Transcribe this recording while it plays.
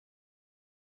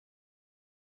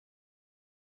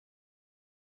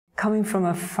coming from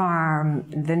a farm,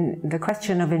 the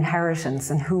question of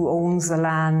inheritance and who owns the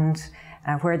land,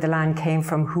 where the land came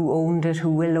from, who owned it,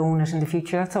 who will own it in the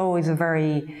future, that's always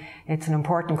it's an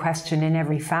important question in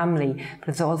every family, but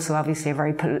it's also obviously a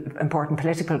very important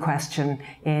political question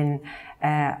in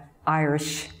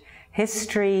Irish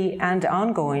history and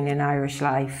ongoing in Irish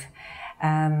life.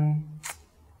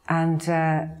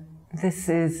 This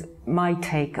is my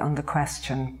take on the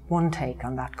question, one take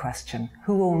on that question.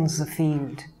 Who owns the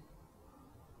field?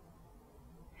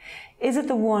 Is it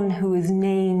the one who is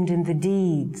named in the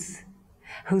deeds,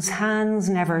 whose hands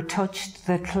never touched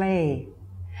the clay?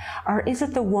 Or is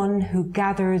it the one who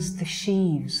gathers the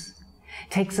sheaves,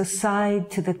 takes a side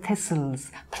to the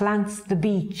thistles, plants the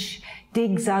beech,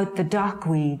 digs out the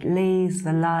dockweed, lays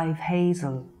the live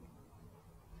hazel?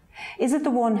 Is it the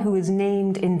one who is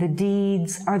named in the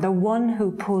deeds, or the one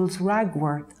who pulls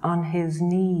ragwort on his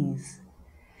knees,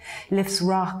 lifts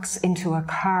rocks into a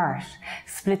cart,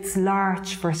 splits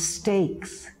larch for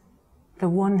stakes, the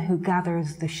one who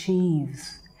gathers the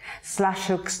sheaves,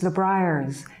 slashhooks the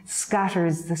briars,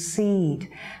 scatters the seed,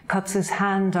 cuts his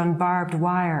hand on barbed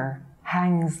wire,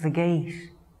 hangs the gate?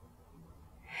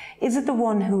 Is it the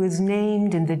one who is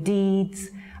named in the deeds,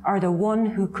 or the one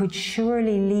who could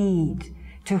surely lead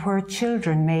to where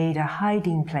children made a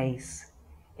hiding place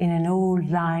in an old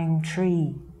lime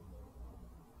tree?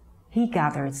 He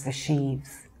gathers the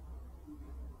sheaves.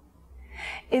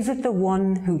 Is it the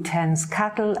one who tends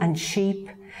cattle and sheep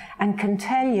and can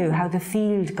tell you how the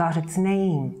field got its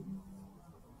name?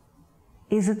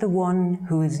 Is it the one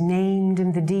who is named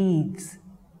in the deeds,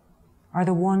 or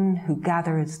the one who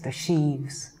gathers the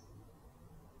sheaves?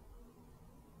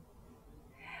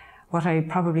 What I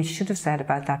probably should have said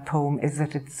about that poem is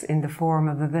that it's in the form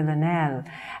of a villanelle,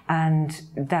 and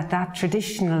that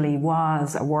traditionally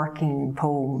was a working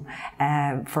poem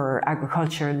for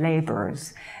agricultural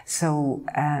labourers. So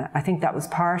I think that was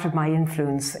part of my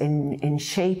influence in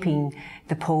shaping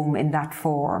the poem in that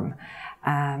form.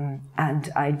 And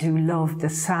I do love the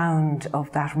sound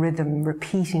of that rhythm,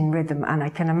 repeating rhythm, and I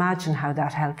can imagine how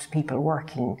that helped people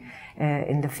working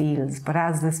in the fields. But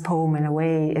as this poem in a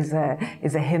way is a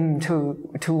hymn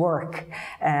to work,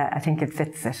 I think it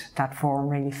fits it. That form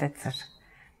really fits it.